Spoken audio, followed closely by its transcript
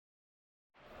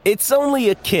It's only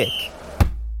a kick,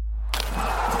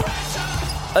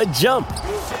 a jump,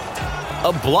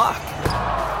 a block.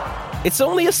 It's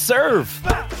only a serve.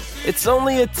 It's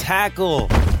only a tackle,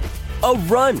 a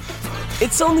run.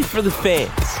 It's only for the fans.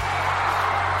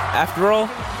 After all,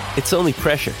 it's only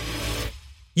pressure.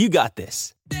 You got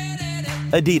this.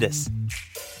 Adidas.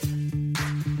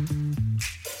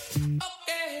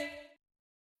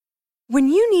 When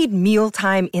you need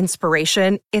mealtime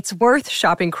inspiration, it's worth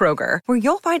shopping Kroger, where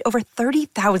you'll find over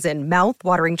 30,000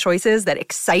 mouth-watering choices that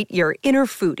excite your inner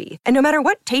foodie. And no matter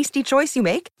what tasty choice you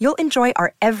make, you'll enjoy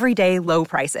our everyday low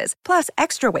prices, plus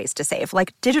extra ways to save,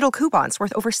 like digital coupons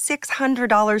worth over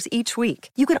 $600 each week.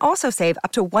 You can also save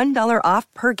up to $1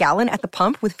 off per gallon at the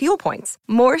pump with fuel points.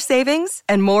 More savings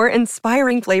and more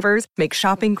inspiring flavors make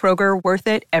shopping Kroger worth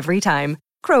it every time.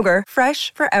 Kroger,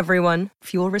 fresh for everyone.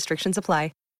 Fuel restrictions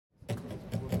apply.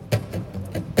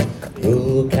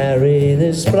 Who'll carry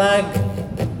this flag?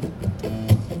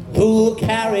 Who'll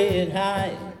carry it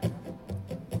high?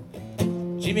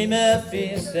 Jimmy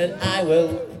Murphy said, I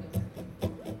will,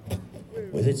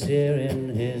 with a tear in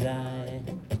his eye.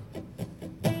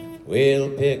 We'll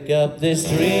pick up this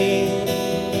dream,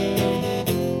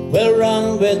 we'll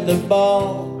run with the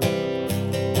ball,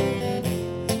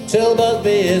 till Busby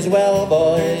is well,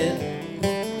 boys,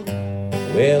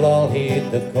 we'll all heed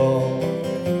the call.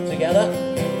 Together.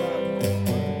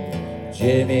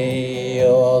 Jimmy,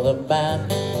 you're the man.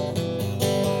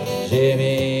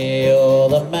 Jimmy, you're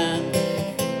the man.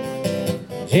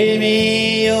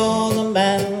 Jimmy, you're the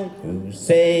man who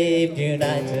saved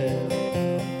United.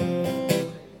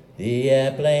 The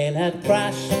airplane had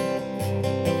crashed.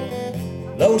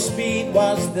 Low speed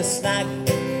was the snack.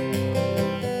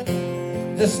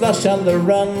 The slush on the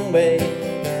runway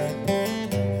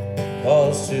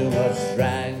caused too much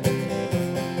drag.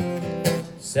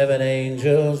 7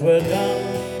 angels were gone,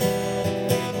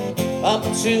 up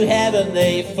to heaven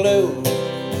they flew,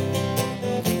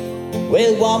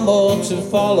 with one more to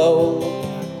follow.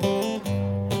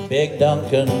 Big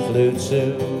Duncan flew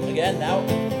too. Again now.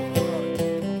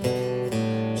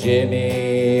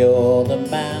 Jimmy, you're the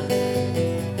man.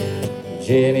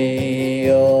 Jimmy,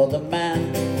 you're the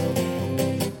man.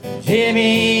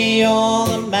 Jimmy, you're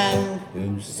the man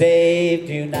who saved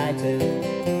United.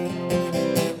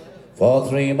 For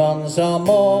 3 months or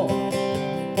more,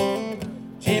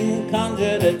 Jim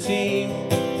conjured a team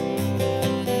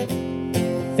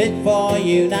fit for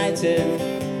United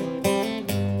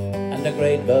and the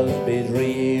great Busby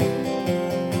dream.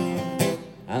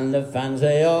 And the fans,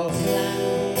 they all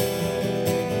sang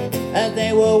as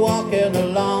they were walking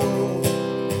along.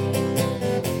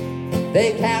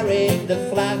 They carried the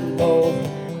flagpole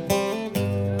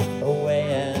away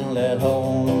and led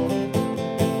home.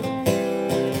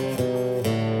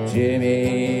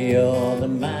 Jimmy, you're the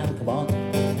man, come on.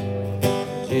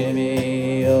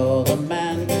 Jimmy, you're the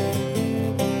man.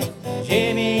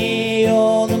 Jimmy,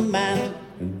 you're the man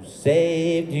who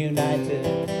saved United.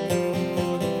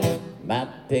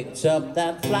 Matt picked up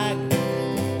that flag,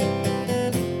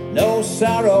 no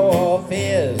sorrow or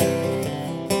fears.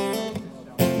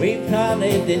 We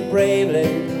carried it bravely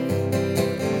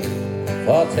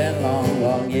for 10 long,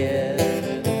 long years.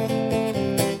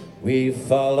 We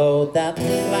followed that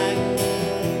flag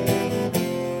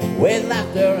with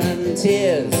laughter and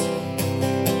tears.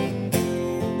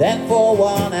 Then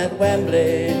 4-1 at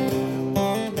Wembley,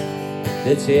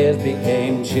 the tears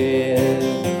became cheers.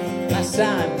 Last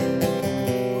time,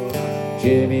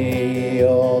 Jimmy,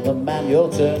 you're the man, your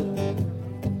turn.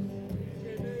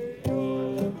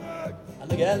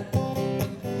 And again,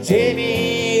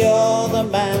 Jimmy, you're the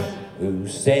man who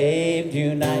saved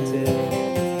United.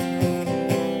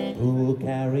 Who'll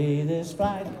carry this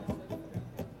flag?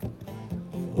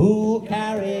 Who'll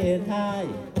carry it high?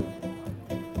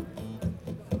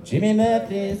 Jimmy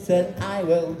Murphy said, I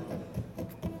will,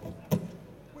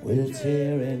 with a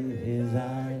tear in his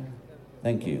eye.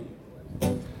 Thank you.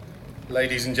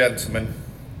 Ladies and gentlemen,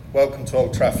 welcome to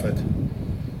Old Trafford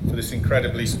for this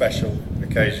incredibly special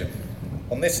occasion.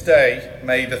 On this day,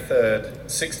 May the 3rd,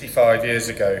 65 years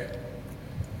ago,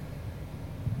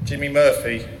 Jimmy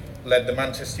Murphy led the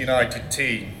Manchester United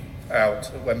team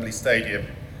out at Wembley Stadium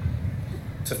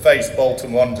to face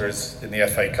Bolton Wanderers in the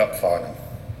FA Cup final.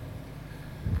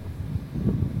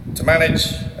 To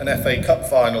manage an FA Cup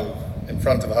final in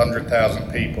front of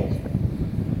 100,000 people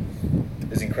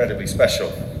is incredibly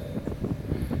special.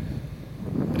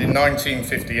 But in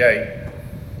 1958,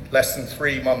 less than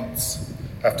 3 months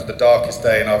after the darkest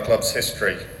day in our club's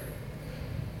history,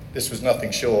 this was nothing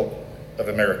short of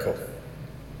a miracle.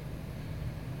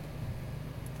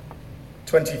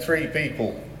 23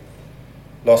 people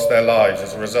lost their lives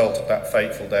as a result of that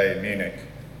fateful day in Munich.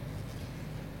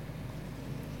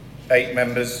 8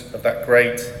 members of that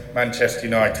great Manchester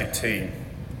United team,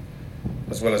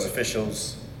 as well as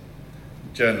officials,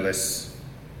 journalists,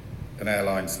 and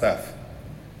airline staff.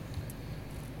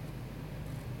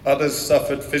 Others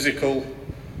suffered physical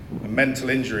and mental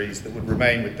injuries that would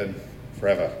remain with them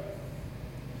forever.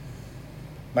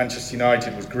 Manchester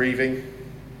United was grieving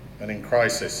and in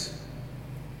crisis.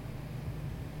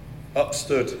 Up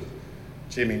stood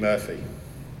Jimmy Murphy,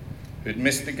 who'd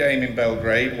missed the game in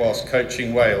Belgrade whilst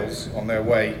coaching Wales on their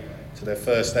way to their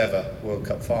first ever World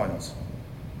Cup finals.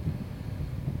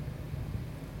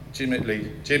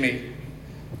 Jimmy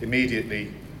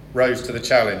immediately rose to the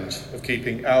challenge of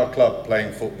keeping our club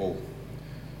playing football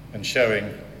and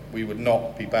showing we would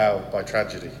not be bowed by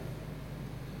tragedy.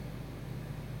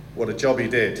 What a job he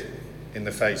did in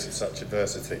the face of such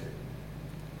adversity.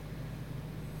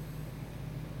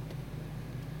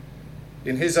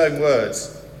 In his own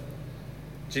words,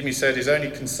 Jimmy said his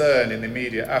only concern in the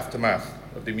immediate aftermath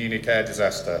of the Munich air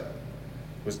disaster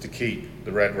was to keep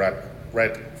the red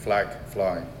flag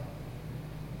flying.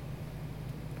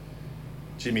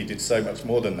 Jimmy did so much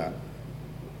more than that.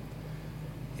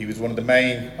 He was one of the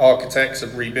main architects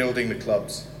of rebuilding the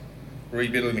club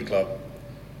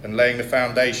and laying the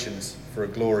foundations for a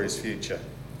glorious future.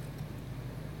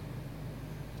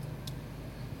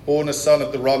 Born a son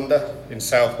of the Rhondda in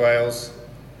South Wales,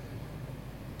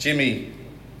 Jimmy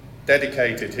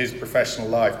dedicated his professional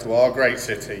life to our great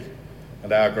city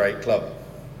and our great club.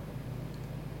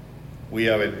 We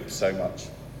owe him so much.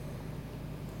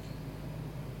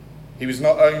 He was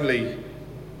not only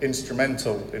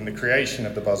instrumental in the creation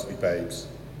of the Busby Babes,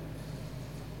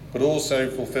 but also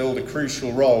fulfilled a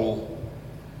crucial role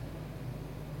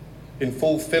in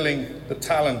fulfilling the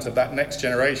talent of that next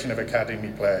generation of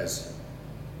academy players,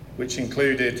 which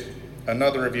included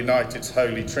another of United's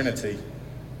Holy Trinity,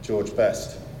 George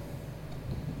Best.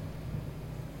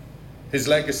 His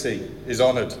legacy is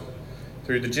honoured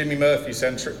through the Jimmy Murphy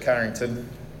Centre at Carrington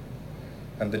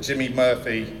and the Jimmy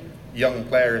Murphy Young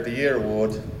Player of the Year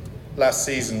award, last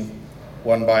season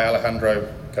won by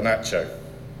Alejandro Garnacho.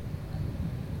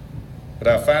 But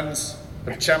our fans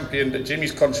have championed that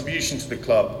Jimmy's contribution to the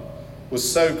club was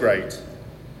so great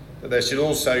that there should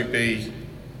also be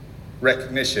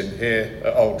recognition here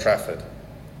at Old Trafford.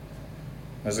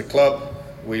 As a club,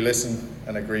 we listen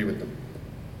and agree with them.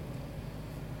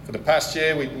 For the past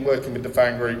year, we've been working with the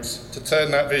fan groups to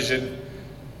turn that vision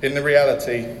in the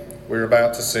reality we're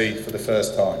about to see for the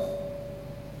first time.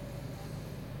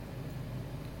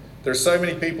 There are so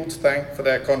many people to thank for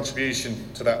their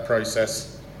contribution to that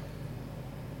process.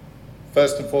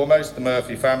 First and foremost, the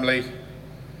Murphy family,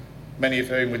 many of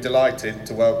whom we're delighted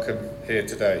to welcome here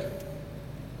today.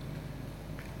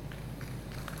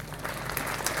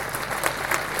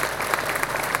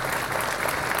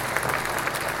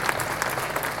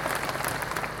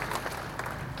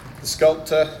 The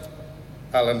sculptor,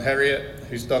 Alan Herriot,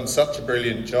 who's done such a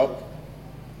brilliant job,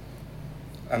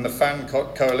 and the fan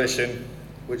coalition,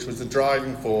 which was the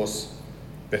driving force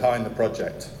behind the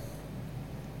project.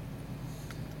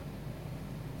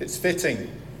 It's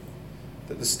fitting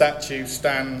that the statue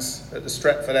stands at the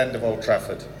Stretford end of Old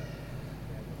Trafford,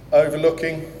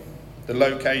 overlooking the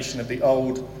location of the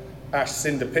old ash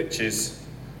cinder pitches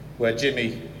where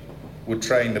Jimmy would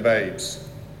train the babes.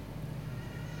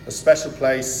 A special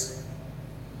place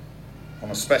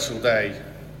on a special day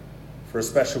for a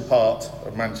special part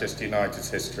of Manchester United's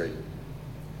history.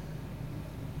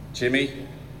 Jimmy,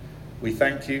 we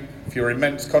thank you for your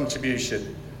immense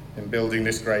contribution in building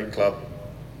this great club.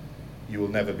 You will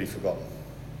never be forgotten.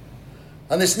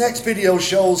 And this next video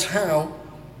shows how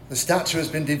the statue has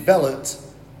been developed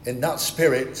in that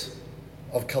spirit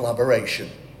of collaboration.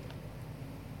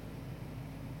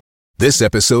 This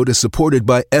episode is supported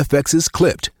by FX's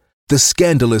Clipped, the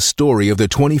scandalous story of the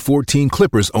 2014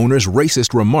 Clippers owner's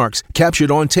racist remarks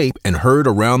captured on tape and heard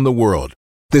around the world.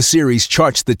 The series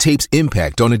charts the tape's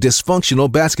impact on a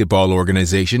dysfunctional basketball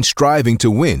organization striving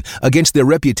to win against their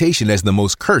reputation as the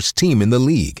most cursed team in the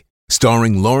league.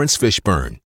 Starring Lawrence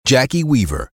Fishburne, Jackie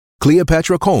Weaver,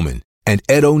 Cleopatra Coleman, and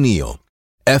Ed O'Neill.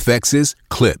 FX's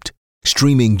Clipped,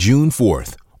 streaming June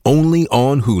 4th, only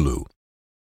on Hulu.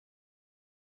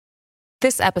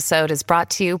 This episode is brought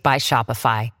to you by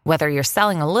Shopify. Whether you're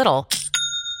selling a little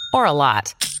or a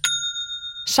lot,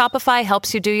 Shopify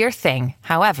helps you do your thing,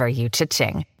 however you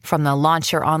cha-ching. From the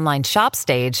launch your online shop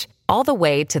stage, all the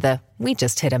way to the we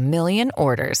just hit 1 million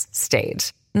orders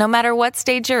stage. No matter what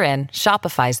stage you're in,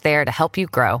 Shopify's there to help you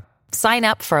grow. Sign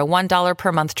up for a $1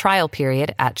 per month trial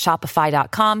period at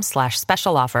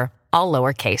shopify.com/special offer, all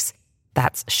lowercase.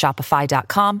 That's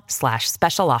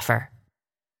shopify.com/special offer.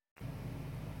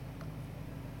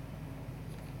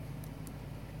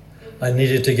 I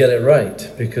needed to get it right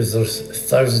because there's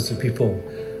thousands of people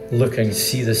looking to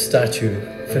see the statue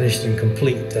finished and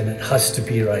complete, and it has to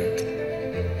be right.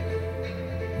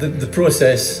 The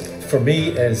process for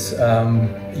me is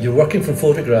you're working from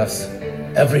photographs.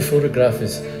 Every photograph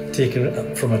is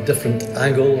taken from a different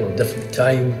angle or a different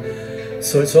time.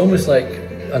 So it's almost like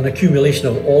an accumulation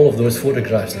of all of those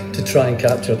photographs to try and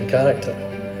capture the character.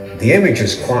 The image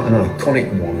was quite an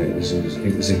iconic one. It was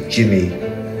a Jimmy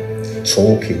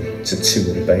talking to two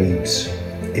of the babes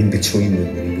in between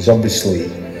them. He was obviously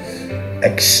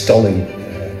extolling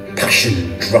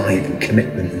passion and drive and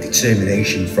commitment and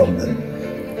determination from them.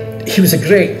 He was a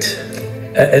great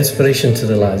inspiration to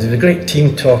the lads. He was a great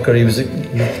team talker. He was a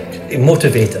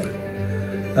motivator.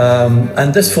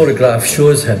 And this photograph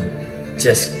shows him,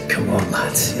 just come on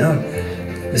lads,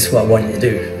 this is what I want you to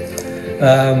do.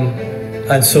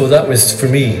 And so that was, for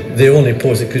me, the only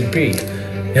pose it could be.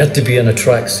 He had to be in a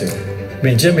tracksuit. I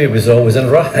mean, Jimmy was always in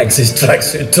rags. His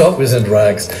tracksuit top was in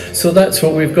rags. So that's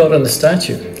what we've got on the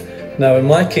statue. Now, in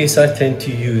my case, I tend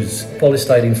to use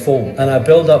polystyrene foam, and I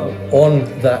build up on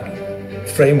that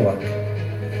framework,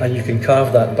 and you can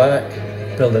carve that back,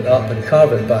 build it up and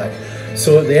carve it back.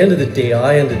 So at the end of the day,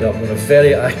 I ended up with a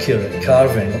very accurate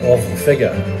carving of the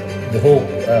figure. The whole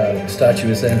statue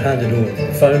is then handed over to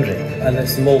the foundry, and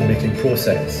it's the mould making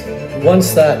process.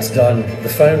 Once that's done, the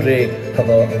foundry have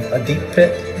a deep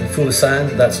pit full of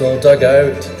sand. That's all dug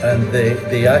out, and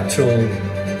the actual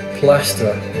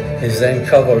plaster is then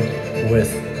covered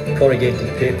with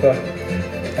corrugated paper,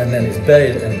 and then it's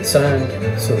buried in the sand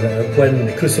so that when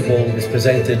the crucible is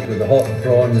presented with the hot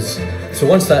bronze. So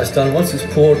once that's done, once it's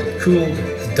poured, cooled,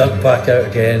 it's dug back out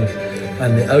again,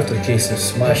 and the outer case is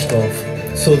smashed off.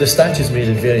 So the statue is made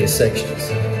in various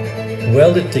sections,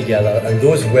 welded together, and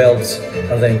those welds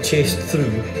are then chased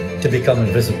through to become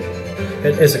invisible.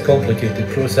 It is a complicated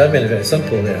process. I made it very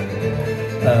simple there,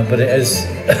 but it is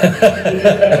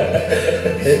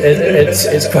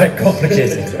it's quite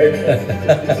complicated.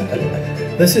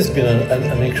 This has been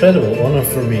an incredible honour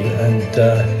for me, and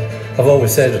I've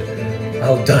always said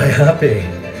I'll die happy,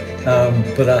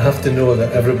 but I have to know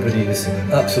that everybody is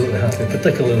absolutely happy,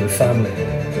 particularly the family.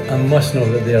 I must know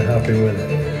that they're happy with it.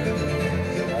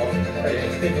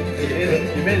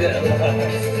 You made it.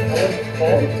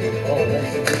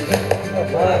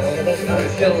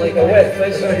 It's getting like a wet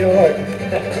place, are you alright?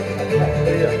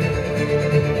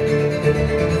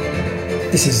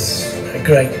 This is a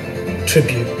great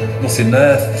tribute. Nothing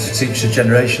there to teach the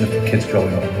generation of kids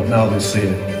growing up, but now they'll see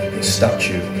a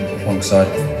statue alongside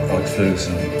Alex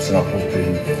Ferguson and St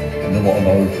Appleby, and they want to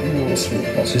know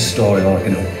what's his story like,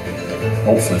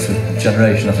 hopefully for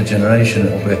generation after generation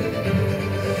it'll be a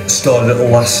story that'll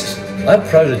last. I'm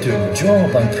proud of doing the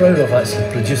job. I'm proud of actually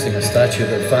producing a statue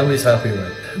that the family's happy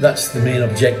with. That's the main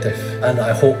objective, and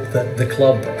I hope that the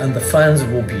club and the fans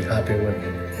will be happy with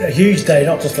it. A huge day,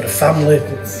 not just for the family,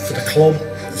 but for the club,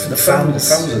 for the fans. The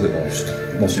fans are the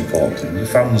most important thing. The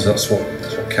fans, that's what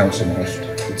counts the most.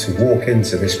 To walk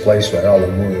into this place where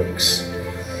Alan works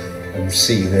and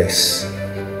see this,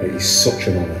 it is such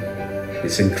an honour.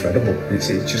 It's incredible. It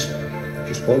just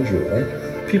blows you away.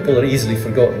 People are easily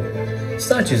forgotten.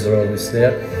 Statues are always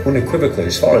there. Unequivocally,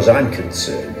 as far as I'm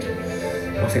concerned,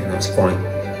 I think that's quite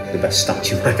the best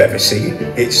statue I've ever seen.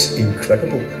 It's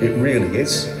incredible. It really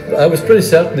is. I was pretty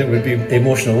certain it would be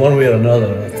emotional one way or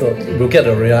another. I thought we'll get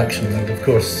a reaction, and of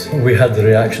course we had the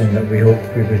reaction that we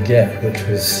hoped we would get, which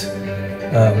was,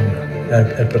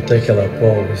 in particular,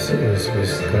 Paul was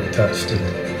quite touched, and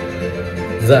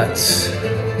that's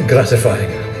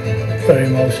gratifying. Very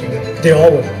emotional. They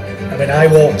all were. I mean, I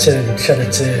walked in and shed a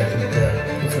tear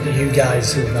in front of you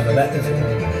guys who've never met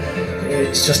before.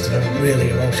 It's just really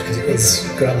emotional because it is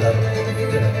Grandad.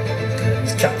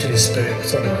 He's captured his spirit.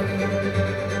 So.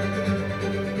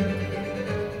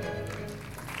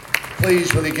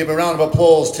 Please, will you give a round of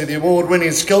applause to the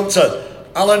award-winning sculptor,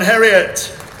 Alan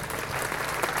Herriot.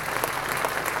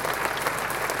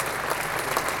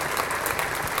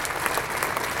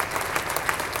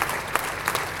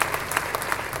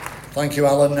 Thank you,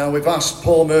 Alan. Now, we've asked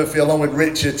Paul Murphy, along with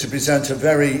Richard, to present a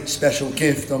very special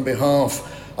gift on behalf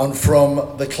and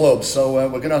from the club. So we're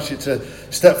going to ask you to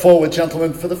step forward,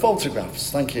 gentlemen, for the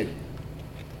photographs. Thank you.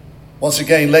 Once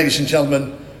again, ladies and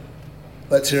gentlemen,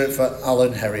 let's hear it for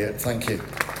Alan Herriot. Thank you.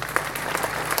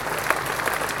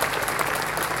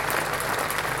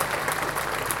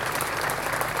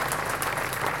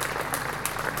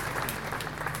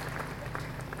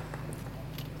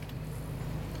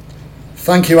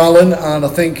 Thank you, Alan, and I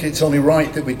think it's only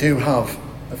right that we do have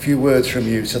a few words from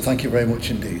you. So thank you very much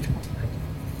indeed.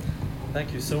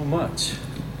 Thank you so much.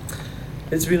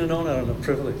 It's been an honour and a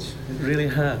privilege. It really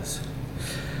has.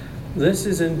 This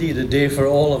is indeed a day for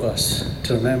all of us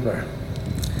to remember.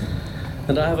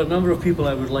 And I have a number of people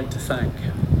I would like to thank.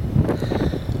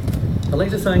 I'd like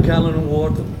to thank Alan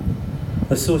Warden,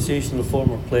 Association of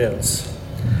Former Players,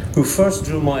 who first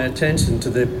drew my attention to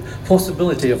the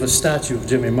possibility of a statue of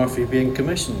Jimmy Murphy being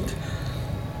commissioned.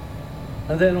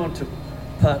 And then on to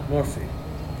Pat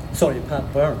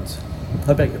Burns.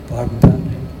 I beg your pardon, Pat.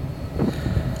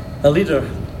 A leader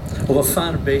of a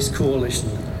fan-based coalition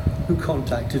who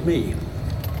contacted me.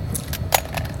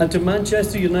 And to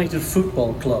Manchester United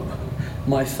Football Club,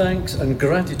 my thanks and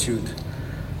gratitude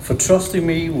for trusting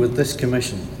me with this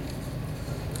commission.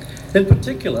 In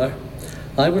particular,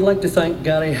 I would like to thank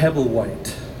Gary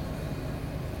Hebblewhite,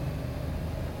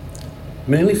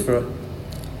 mainly to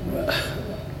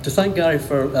thank Gary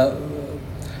for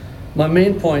my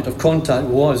main point of contact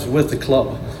was with the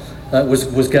club,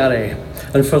 was Gary,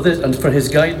 and for his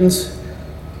guidance,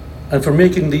 and for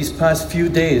making these past few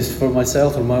days for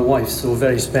myself and my wife so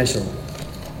very special.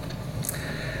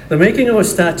 The making of a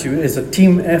statue is a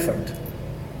team effort,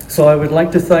 so I would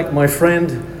like to thank my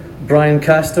friend Brian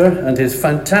Castor and his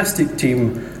fantastic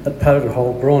team at Powder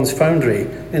Hall Bronze Foundry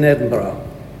in Edinburgh,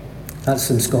 that's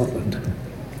in Scotland,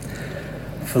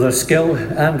 for their skill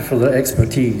and for their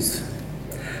expertise.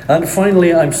 And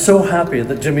finally, I'm so happy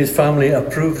that Jimmy's family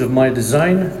approved of my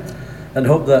design and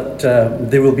hope that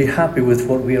they will be happy with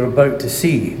what we are about to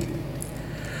see.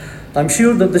 I'm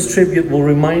sure that this tribute will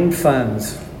remind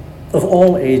fans of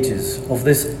all ages of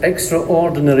this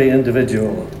extraordinary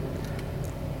individual.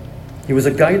 He was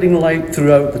a guiding light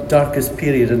throughout the darkest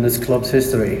period in this club's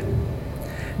history.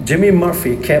 Jimmy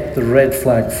Murphy kept the red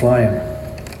flag flying.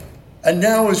 And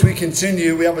now, as we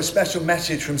continue, we have a special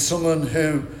message from someone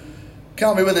who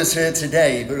can't be with us here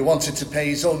today, but who wanted to pay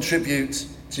his own tribute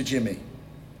to Jimmy.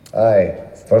 Aye,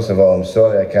 first of all, I'm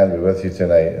sorry I can't be with you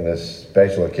tonight on this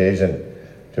special occasion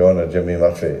to honour Jimmy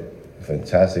Murphy, a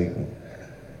fantastic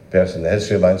person in the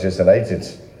history of Manchester United.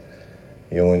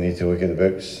 You only need to look at the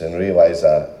books and realise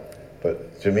that.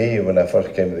 But to me, when I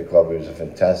first came to the club, he was a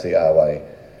fantastic ally.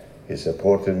 He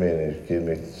supported me and he gave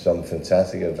me some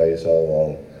fantastic advice all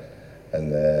along.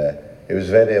 And he was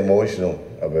very emotional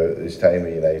about his time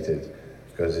at United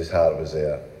because his heart was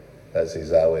there. That's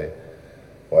exactly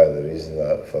why the reason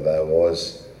for that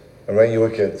was. And when you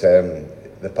look at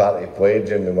the part he played,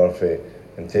 Jimmy Murphy,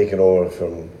 and taking over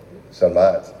from Sir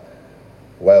Matt,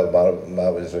 while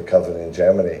Matt was recovering in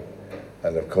Germany,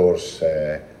 and of course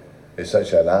he's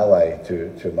such an ally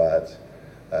to Matt,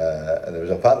 and there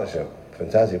was a partnership,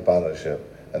 fantastic partnership,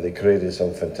 and they created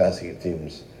some fantastic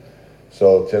teams.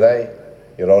 So tonight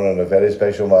you're honouring a very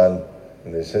special man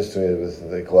in his history with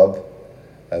the club,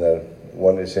 and I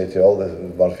want to say to all the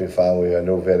Murphy family I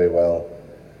know very well,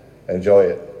 enjoy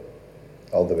it.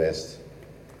 All the best.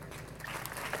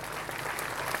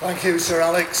 Thank you, Sir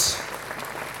Alex.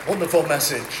 Wonderful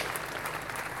message.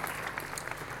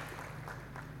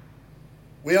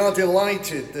 We are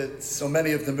delighted that so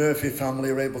many of the Murphy family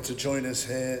are able to join us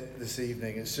here this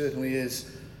evening. It certainly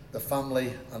is the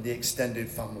family and the extended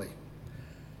family.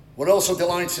 We're also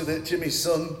delighted that Jimmy's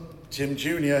son, Jim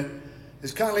Jr.,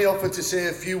 has kindly offered to say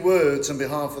a few words on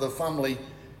behalf of the family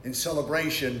in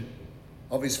celebration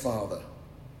of his father.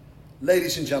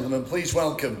 Ladies and gentlemen, please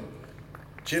welcome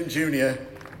Jim Jr.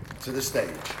 to the stage.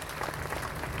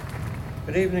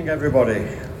 Good evening, everybody.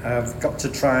 I've got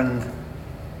to try and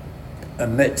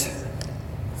omit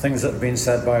things that have been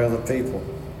said by other people.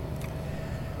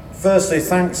 Firstly,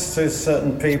 thanks to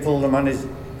certain people, the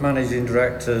managing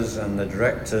directors and the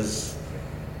directors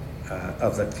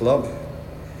of the club.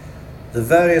 The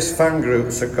various fan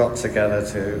groups have got together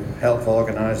to help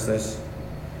organise this.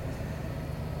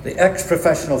 The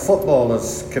ex-professional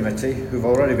footballers committee, who've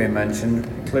already been mentioned,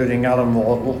 including Alan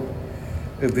Wardle,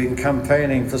 who've been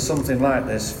campaigning for something like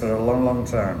this for a long, long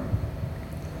time.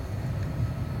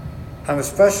 I'm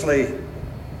especially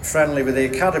friendly with the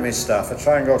academy staff. I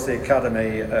try and go to the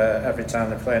academy every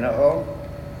time they're playing at home,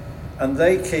 and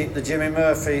they keep the Jimmy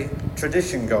Murphy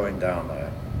tradition going down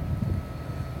there.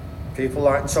 People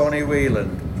like Tony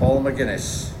Whelan, Paul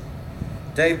McGuinness,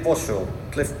 Dave Bushell,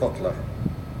 Cliff Butler.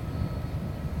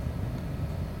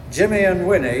 Jimmy and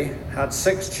Winnie had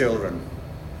 6 children,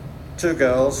 2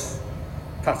 girls,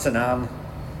 Pat and Ann,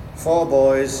 4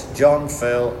 boys, John,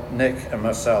 Phil, Nick and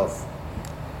myself.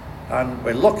 And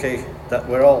we're lucky that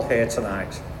we're all here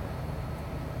tonight.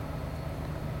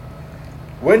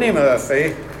 Winnie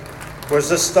Murphy was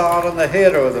the star and the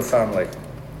hero of the family.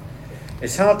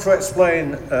 It's hard to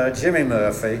explain Jimmy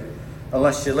Murphy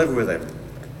unless you live with him.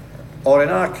 or in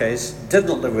our case,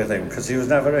 didn't live with him because he was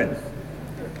never in.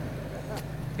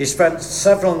 He spent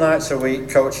several nights a week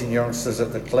coaching youngsters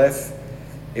at the Cliff.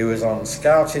 He was on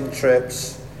scouting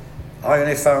trips. I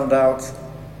only found out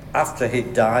after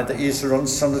he'd died that he used to run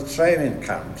summer training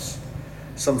camps,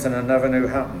 something I never knew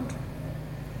happened.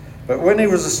 But when he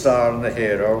was a star and the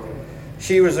hero,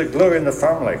 she was a glue in the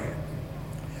family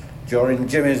during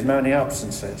Jimmy's many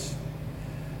absences.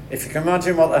 If you can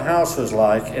imagine what the house was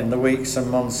like in the weeks and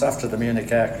months after the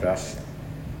Munich air crash,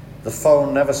 the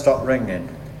phone never stopped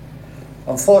ringing.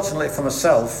 Unfortunately for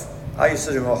myself, I used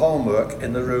to do my homework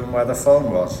in the room where the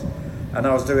phone was, and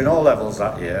I was doing O levels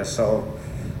that year, so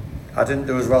I didn't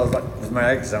do as well with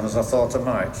my exam as I thought I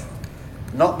might.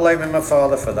 Not blaming my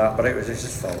father for that, but it was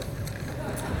his fault.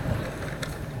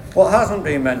 What hasn't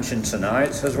been mentioned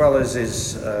tonight, as well as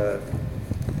his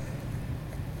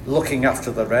looking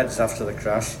after the Reds after the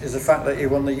crash, is the fact that he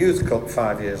won the Youth Cup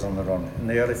 5 years on the run in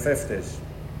the early 50s.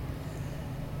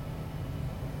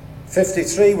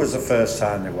 53 was the first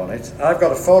time they won it. I've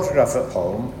got a photograph at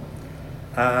home,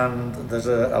 and there's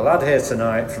a lad here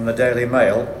tonight from the Daily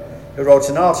Mail who wrote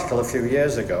an article a few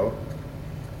years ago,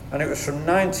 and it was from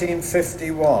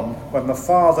 1951 when my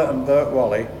father and Bert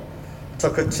Wally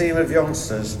took a team of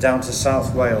youngsters down to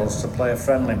South Wales to play a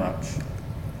friendly match.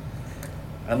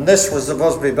 And this was the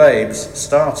Busby Babes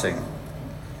starting,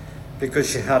 because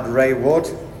she had Ray Wood,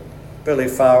 Billy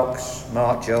Fawkes,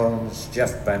 Mark Jones,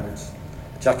 Jeff Bent,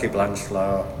 Jackie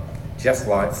Blanchflower, Jeff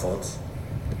Whitefoot,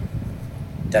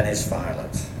 Dennis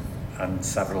Violet, and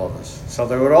several others. So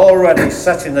they were already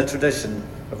setting the tradition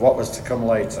of what was to come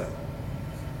later.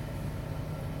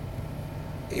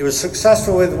 He was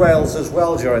successful with Wales as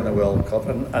well during the World Cup,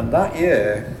 and that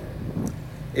year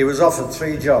he was offered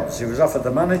 3 jobs. He was offered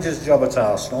the manager's job at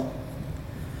Arsenal,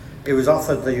 he was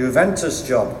offered the Juventus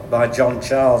job by John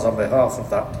Charles on behalf of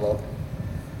that club,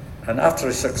 and after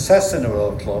his success in the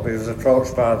World Club, he was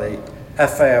approached by the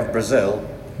FA of Brazil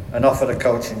and offered a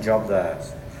coaching job there.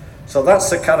 So that's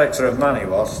the character of man he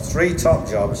was. 3 top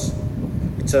jobs,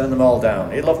 he turned them all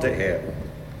down. He loved it here.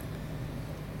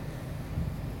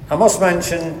 I must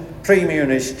mention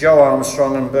pre-Munich, Joe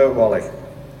Armstrong and Bert Wally.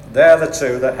 They're the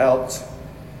 2 that helped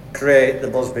create the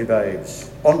Busby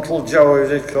Babes. Uncle Joe, who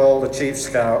they called the chief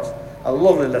scout, a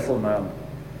lovely little man.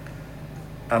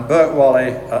 And Bert Wally,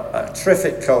 a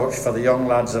terrific coach for the young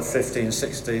lads of 15,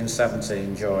 16,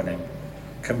 17 joining.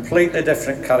 Completely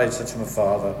different character to my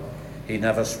father. He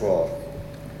never swore.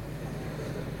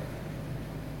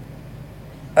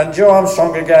 And Joe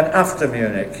Armstrong again after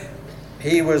Munich.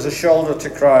 He was a shoulder to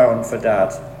cry on for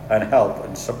Dad and help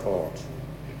and support.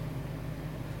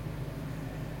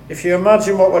 If you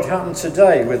imagine what would happen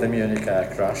today with the Munich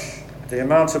air crash, the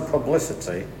amount of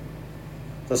publicity,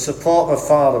 the support my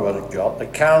father would have got, the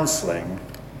counselling,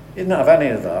 he didn't have any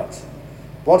of that.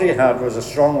 What he had was a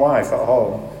strong wife at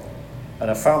home and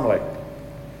a family,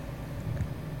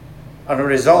 and a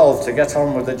resolve to get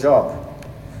on with the job.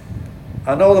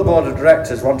 I know the board of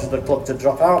directors wanted the club to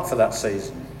drop out for that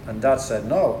season, and Dad said,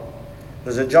 no,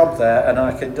 there's a job there and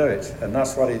I can do it, and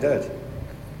that's what he did.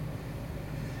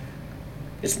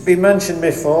 It's been mentioned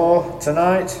before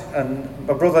tonight, and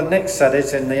my brother Nick said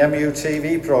it in the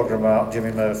MUTV programme about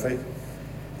Jimmy Murphy.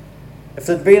 If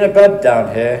there'd been a bed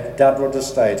down here, Dad would have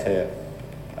stayed here,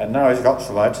 and now he's got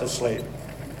somewhere to sleep.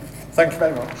 Thank you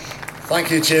very much. Thank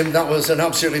you, Jim. That was an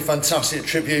absolutely fantastic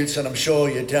tribute, and I'm sure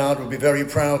your dad would be very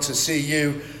proud to see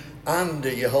you and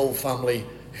your whole family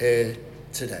here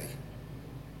today.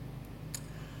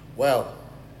 Well,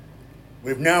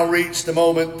 we've now reached the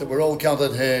moment that we're all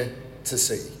gathered here to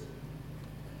see.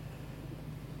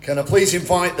 Can I please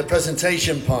invite the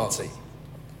presentation party,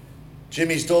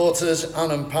 Jimmy's daughters,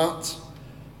 Anne and Pat,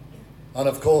 and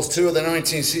of course 2 of the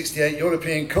 1968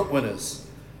 European Cup winners,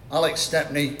 Alex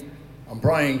Stepney and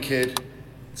Brian Kidd,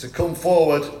 to come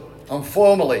forward and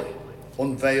formally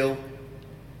unveil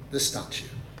the statue.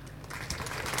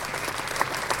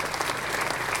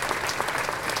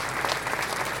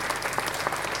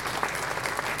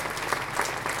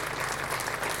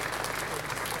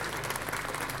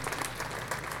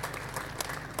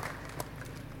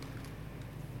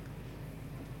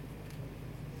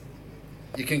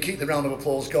 You can keep the round of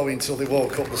applause going until they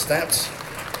walk up the steps.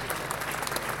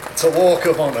 It's a walk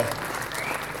of honour.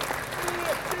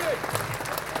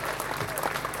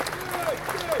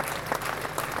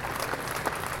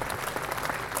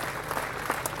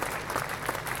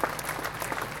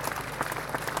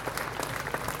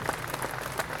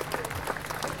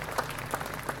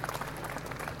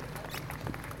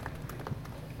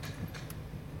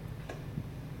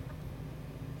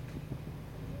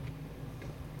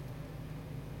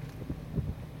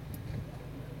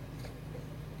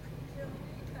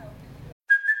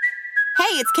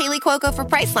 it's Kaylee Cuoco for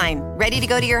Priceline. Ready to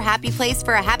go to your happy place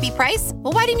for a happy price?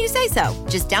 Well, why didn't you say so?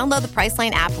 Just download the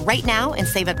Priceline app right now and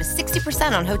save up to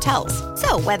 60% on hotels.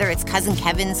 So whether it's Cousin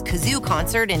Kevin's Kazoo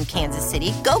Concert in Kansas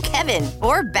City, go Kevin,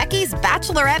 or Becky's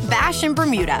Bachelorette Bash in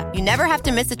Bermuda, you never have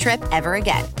to miss a trip ever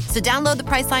again. So download the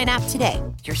Priceline app today.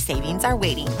 Your savings are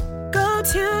waiting. Go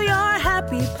to your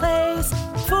happy place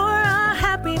for a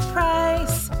happy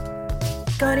price.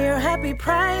 Go to your happy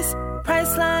price,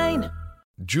 Priceline.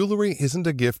 Jewelry isn't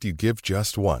a gift you give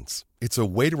just once. It's a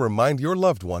way to remind your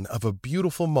loved one of a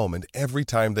beautiful moment every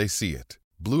time they see it.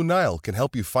 Blue Nile can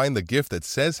help you find the gift that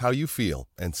says how you feel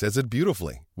and says it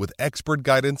beautifully, with expert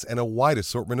guidance and a wide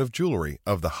assortment of jewelry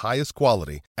of the highest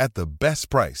quality at the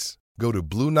best price. Go to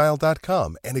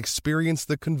BlueNile.com and experience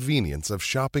the convenience of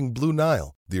shopping Blue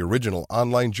Nile, the original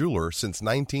online jeweler since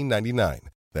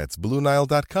 1999. That's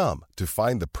BlueNile.com to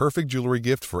find the perfect jewelry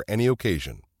gift for any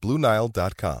occasion.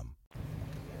 BlueNile.com.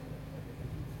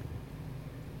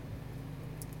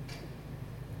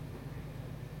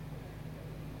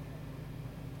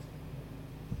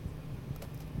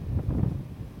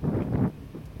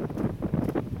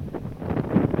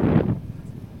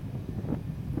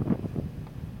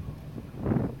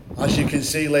 As you can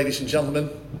see, ladies and gentlemen,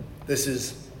 this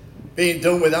is being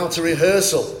done without a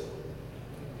rehearsal.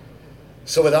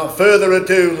 So without further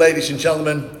ado, ladies and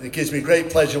gentlemen, it gives me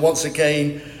great pleasure once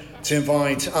again to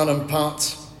invite Anne and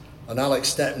Pat and Alex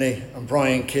Stepney and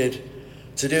Brian Kidd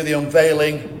to do the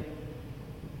unveiling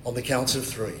on the count of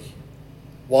 3.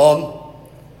 1,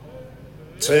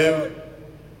 2,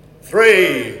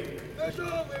 3.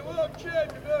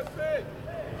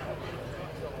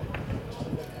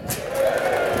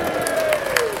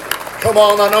 Come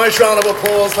on, a nice round of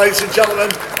applause, ladies and gentlemen.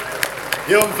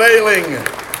 The unveiling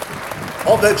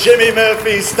of the Jimmy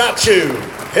Murphy statue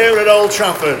here at Old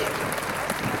Trafford.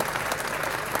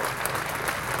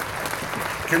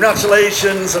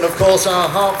 Congratulations, and of course our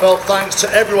heartfelt thanks to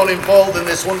everyone involved in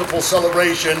this wonderful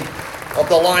celebration of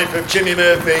the life of Jimmy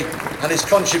Murphy and his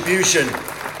contribution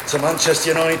to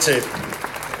Manchester United.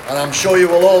 And I'm sure you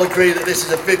will all agree that this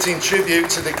is a fitting tribute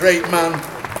to the great man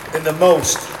in the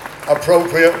most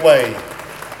appropriate way.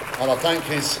 And I thank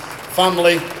his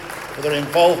family for their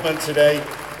involvement today,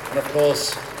 and of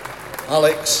course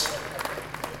Alex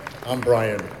and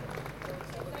Brian.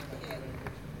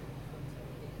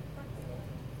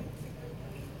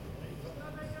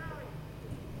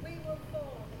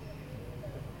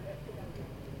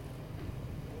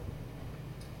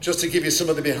 Just to give you some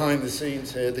of the behind the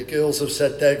scenes here, the girls have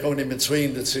said they're going in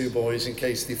between the two boys in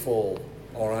case they fall.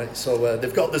 All right, so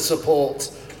they've got the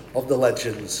support of the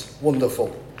legends.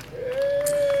 Wonderful.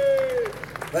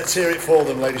 Let's hear it for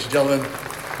them, ladies and gentlemen.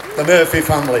 The Murphy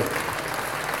family.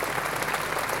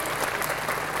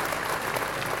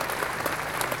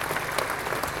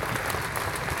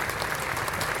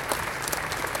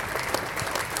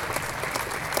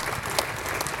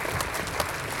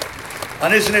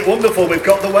 And isn't it wonderful, we've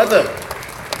got the weather.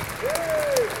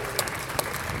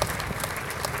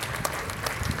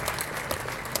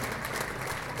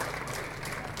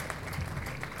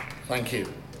 Thank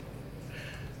you.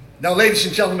 Now, ladies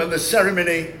and gentlemen, the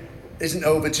ceremony isn't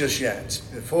over just yet.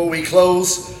 Before we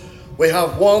close, we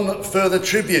have one further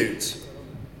tribute,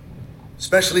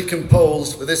 specially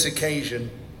composed for this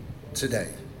occasion today.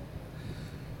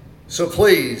 So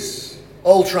please,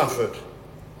 Old Trafford,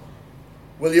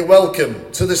 will you welcome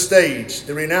to the stage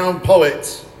the renowned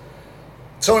poet,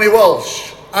 Tony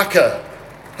Walsh, aka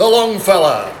the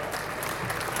Longfella.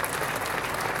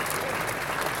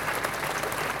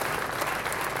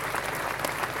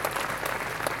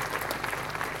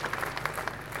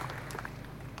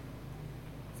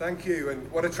 Thank you,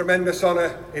 and what a tremendous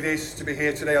honour it is to be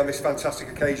here today on this fantastic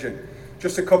occasion.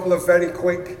 Just a couple of very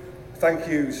quick thank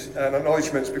yous and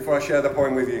acknowledgements before I share the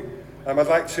poem with you. I'd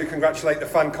like to congratulate the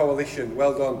Fan Coalition.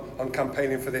 Well done on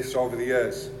campaigning for this over the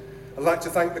years. I'd like to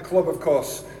thank the club, of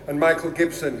course, and Michael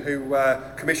Gibson, who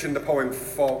commissioned the poem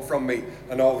from me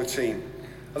and all the team.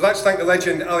 I'd like to thank the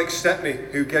legend Alex Stepney,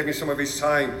 who gave me some of his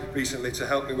time recently to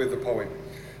help me with the poem.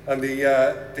 And the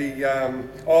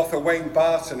author Wayne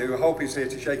Barton, who I hope is here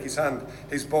to shake his hand.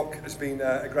 His book has been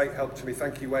a great help to me.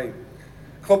 Thank you, Wayne.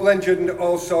 Club legend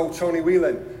also Tony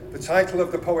Whelan. The title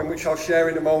of the poem, which I'll share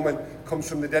in a moment, comes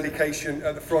from the dedication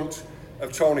at the front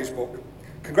of Tony's book.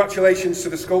 Congratulations to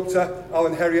the sculptor,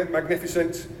 Alan Herriot,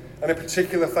 magnificent, and a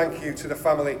particular thank you to the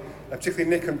family, particularly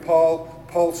Nick and Paul.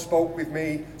 Paul spoke with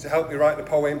me to help me write the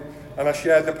poem, and I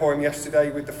shared the poem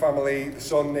yesterday with the family, the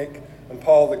son Nick, and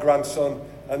Paul, the grandson,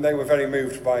 and they were very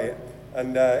moved by it.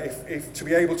 And if to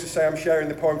be able to say I'm sharing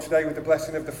the poem today with the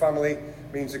blessing of the family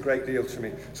means a great deal to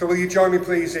me. So will you join me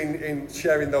please in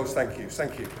sharing those thank yous?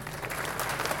 Thank you.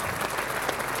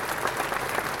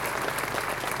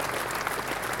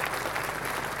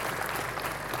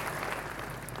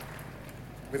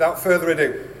 Without further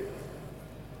ado,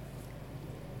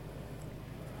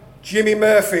 Jimmy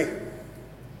Murphy,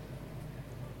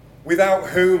 without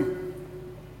whom?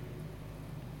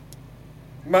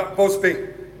 Matt Busby,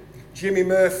 Jimmy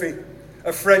Murphy,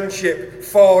 a friendship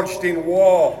forged in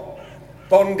war,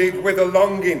 bonded with a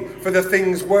longing for the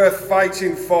things worth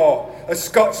fighting for, a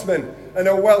Scotsman and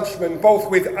a Welshman,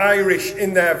 both with Irish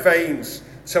in their veins,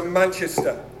 to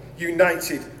Manchester,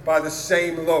 united by the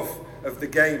same love of the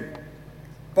game.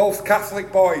 Both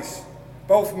Catholic boys,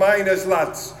 both miners'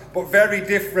 lads, but very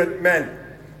different men.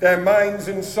 Their minds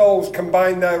and souls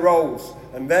combine their roles.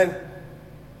 And then,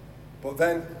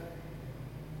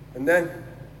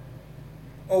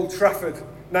 Old Trafford,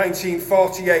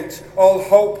 1948, all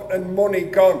hope and money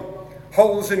gone.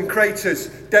 Holes and craters,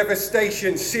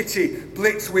 devastation, city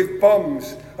blitzed with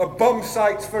bombs. A bomb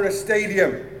site for a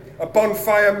stadium, a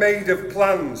bonfire made of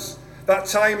plans. That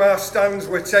time our stands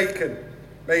were taken,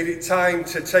 made it time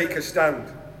to take a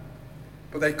stand.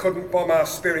 But they couldn't bomb our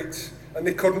spirit, and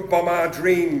they couldn't bomb our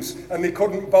dreams, and they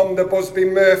couldn't bomb the Busby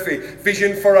Murphy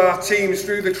vision for our teams.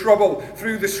 Through the trouble,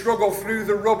 through the struggle, through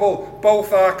the rubble,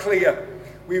 both are clear.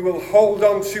 We will hold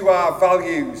on to our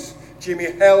values.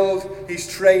 Jimmy held his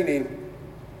training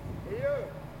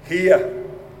here.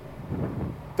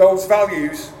 Those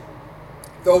values,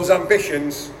 those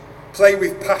ambitions, play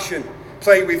with passion,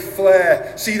 play with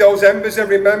flair. See those embers and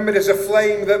remember there's a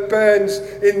flame that burns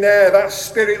in there. That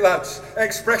spirit, lads.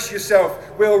 Express yourself.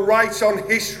 We'll write on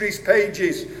history's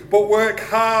pages, but work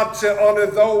hard to honour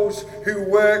those who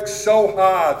work so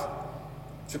hard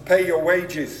to pay your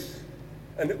wages.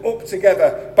 And up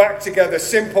together, back together,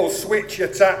 simple switch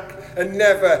attack, and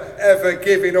never ever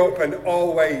giving up and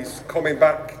always coming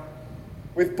back.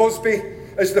 With Busby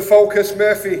as the focus,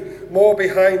 Murphy more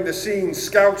behind the scenes,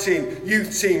 scouting,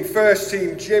 youth team, first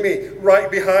team, Jimmy right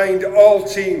behind all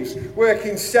teams,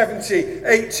 working 70,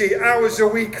 80 hours a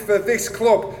week for this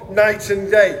club, night and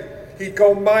day. He'd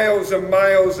go miles and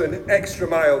miles and extra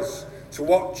miles to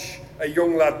watch a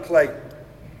young lad play.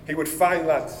 He would find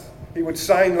lads, he would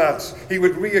sign lads, he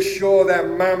would reassure their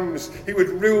mums, he would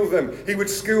rule them, he would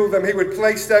school them, he would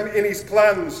place them in his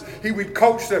plans, he would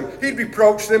coach them, he'd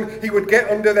reproach them, he would get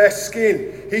under their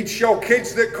skin. He'd show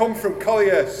kids that come from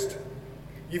Collyhurst,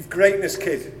 you've greatness,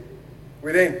 kid,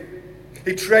 within.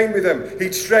 He'd train with them,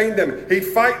 he'd train them, he'd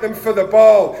fight them for the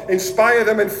ball, inspire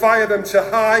them and fire them to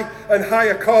high and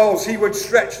higher calls. He would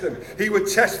stretch them, he would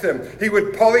test them, he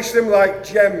would polish them like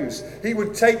gems. He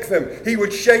would take them, he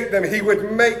would shape them, he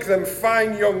would make them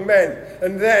fine young men.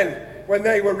 And then, when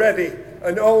they were ready,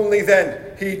 and only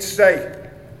then, he'd say,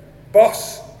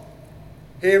 "Boss,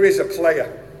 here is a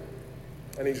player,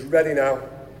 and he's ready now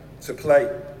to play."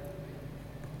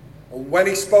 And when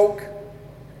he spoke,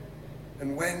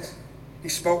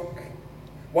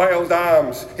 wild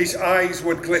arms, his eyes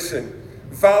would glisten.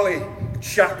 Valley,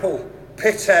 chapel,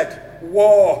 pithead,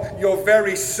 war, your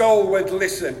very soul would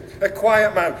listen. A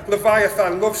quiet man,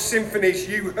 Leviathan, love symphonies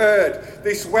you heard.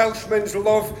 This Welshman's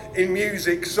love in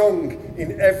music sung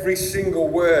in every single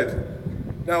word.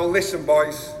 Now listen,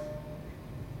 boys.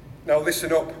 Now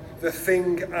listen up. The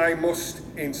thing I must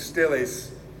instill is,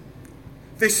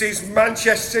 this is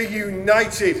Manchester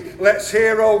United. Let's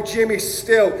hear old Jimmy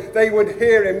still. They would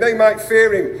hear him, they might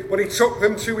fear him, but he took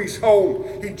them to his home.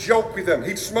 He'd joke with them,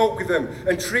 he'd smoke with them,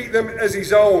 and treat them as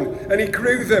his own. And he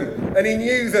grew them, and he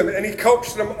knew them, and he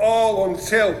coached them all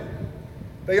until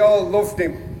they all loved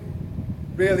him,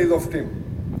 really loved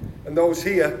him. And those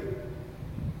here,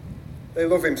 they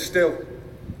love him still.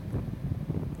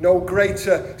 No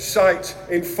greater sight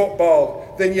in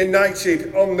football than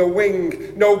United on the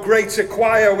wing. No greater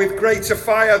choir with greater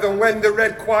fire than when the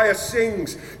red choir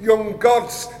sings. Young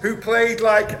gods who played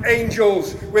like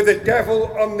angels with a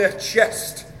devil on their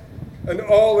chest. And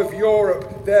all of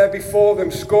Europe there before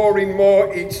them, scoring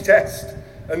more each test.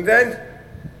 And then,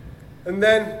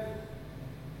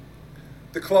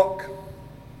 the clock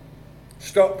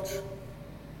stopped.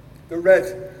 The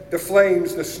red, the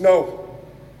flames, the snow.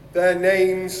 Their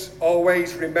names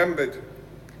always remembered.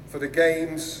 For the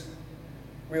games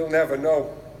we'll never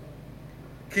know.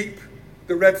 Keep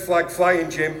the red flag flying,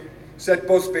 Jim, said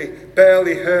Busby,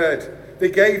 barely heard. They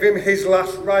gave him his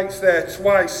last rites there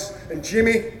twice, and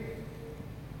Jimmy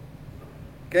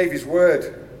gave his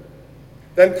word.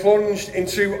 Then plunged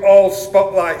into all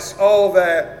spotlights, all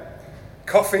their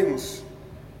coffins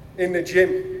in the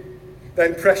gym.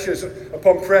 Then pressures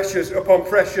upon pressures upon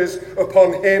pressures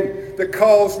upon him. The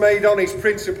calls made on his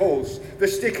principles, the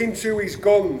sticking to his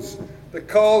guns, the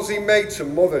calls he made to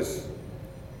mothers,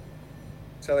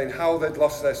 telling how they'd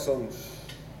lost their sons.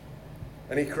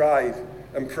 And he cried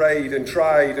and prayed and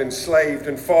tried and slaved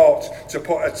and fought to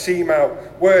put a team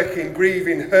out, working,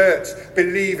 grieving, hurt,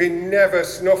 believing, never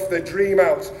snuffed the dream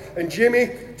out. And Jimmy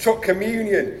took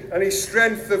communion, and his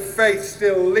strength of faith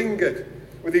still lingered,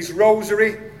 with his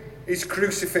rosary, his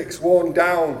crucifix worn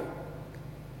down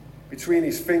between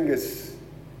his fingers.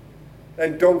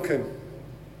 Then Duncan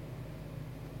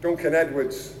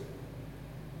Edwards,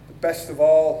 the best of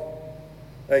all,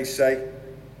 they say,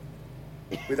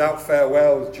 without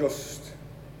farewell, just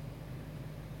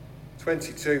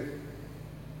 22.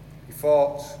 He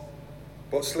fought,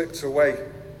 but slipped away.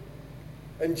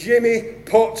 And Jimmy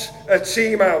put a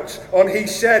team out on, he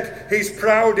said, his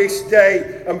proudest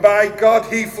day. And by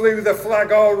God, he flew the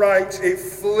flag all right. It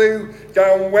flew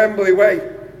down Wembley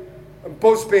way. And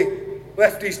Busby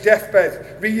left his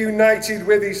deathbed, reunited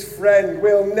with his friend.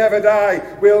 We'll never die,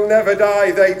 we'll never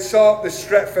die, they taught the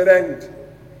Stretford end.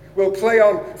 We'll play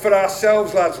on for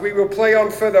ourselves, lads. We will play on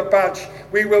for the badge.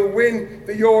 We will win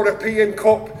the European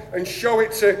Cup and show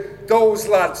it to those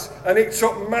lads. And it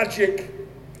took magic.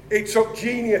 It took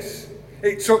genius.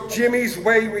 It took Jimmy's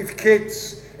way with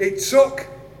kids. It took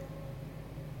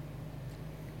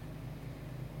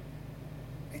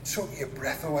your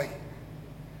breath away.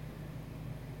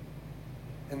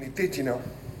 And they did, you know.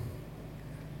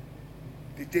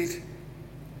 They did.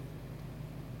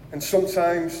 And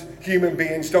sometimes human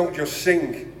beings don't just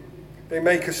sing. They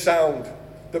make a sound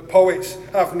that poets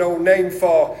have no name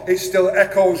for. It still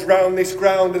echoes round this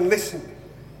ground, and listen,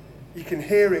 you can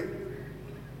hear it.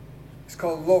 It's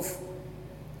called love,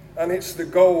 and it's the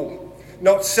goal.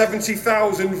 Not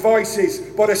 70,000 voices,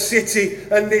 but a city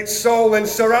and its soul. And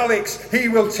Sir Alex, he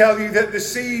will tell you that the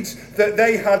seeds that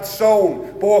they had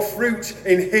sown bore fruit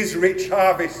in his rich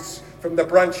harvests from the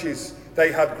branches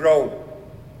they had grown.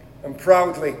 And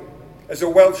proudly, as a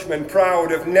Welshman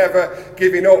proud of never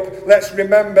giving up, let's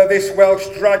remember this Welsh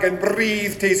dragon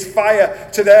breathed his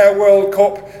fire to their World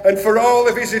Cup. And for all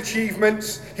of his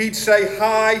achievements, he'd say,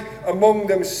 high among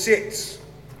them sits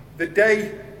the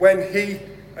day when he,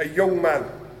 a young man,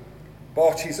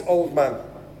 bought his old man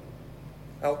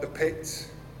out the pit.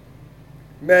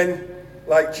 Men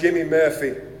like Jimmy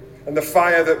Murphy and the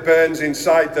fire that burns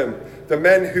inside them, the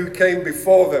men who came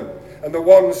before them, and the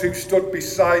ones who stood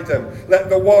beside them. Let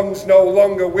the ones no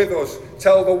longer with us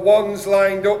tell the ones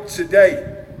lined up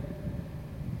today.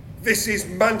 This is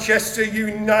Manchester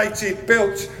United,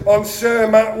 built on Sir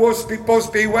Matt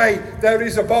Busby Way. There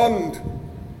is a bond,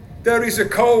 there is a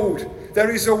code,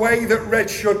 there is a way that Red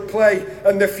should play,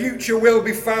 and the future will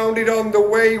be founded on the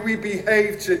way we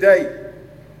behave today.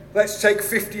 Let's take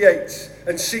 58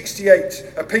 and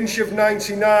 68, a pinch of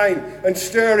 99, and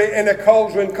stir it in a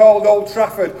cauldron called Old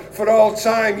Trafford for all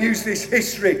time. Use this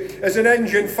history as an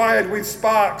engine fired with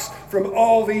sparks from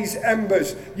all these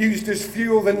embers, used as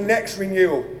fuel the next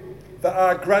renewal that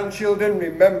our grandchildren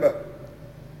remember.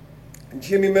 And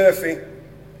Jimmy Murphy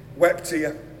wept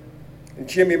here, and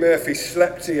Jimmy Murphy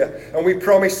slept here, and we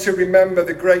promise to remember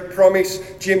the great promise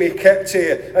Jimmy kept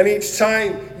here. And each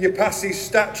time you pass his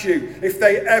statue, if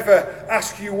they ever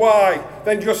ask you why,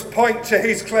 then just point to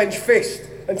his clenched fist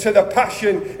and to the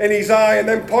passion in his eye, and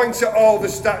then point at all the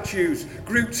statues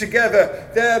grouped together.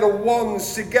 They're the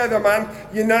ones together, man,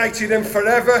 united and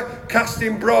forever cast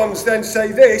in bronze. Then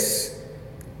say, this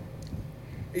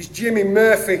is Jimmy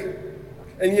Murphy,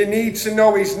 and you need to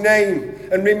know his name.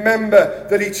 And remember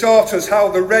that he taught us how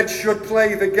the Reds should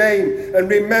play the game. And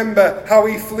remember how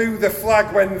he flew the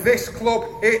flag when this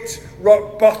club hit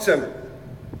rock bottom.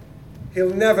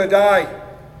 He'll never die.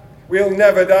 We'll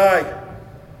never die.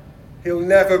 He'll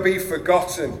never be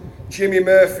forgotten. Jimmy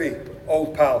Murphy,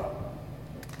 old pal.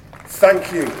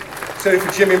 Thank you. So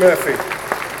for Jimmy Murphy.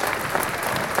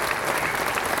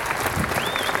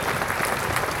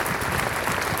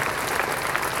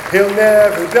 He'll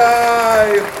never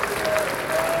die.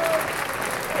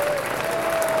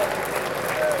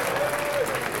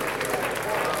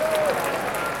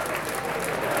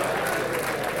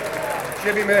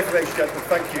 Jimmy Murphy, ladies and gentlemen,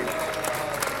 thank you.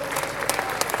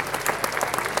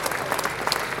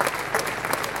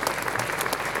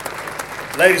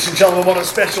 Ladies and gentlemen, what a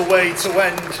special way to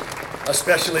end a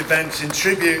special event in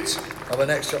tribute of an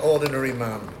extraordinary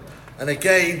man. And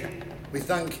again, we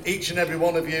thank each and every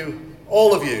one of you,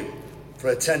 all of you, for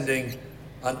attending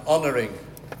and honouring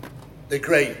the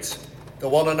great, the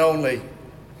one and only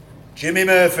Jimmy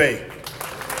Murphy.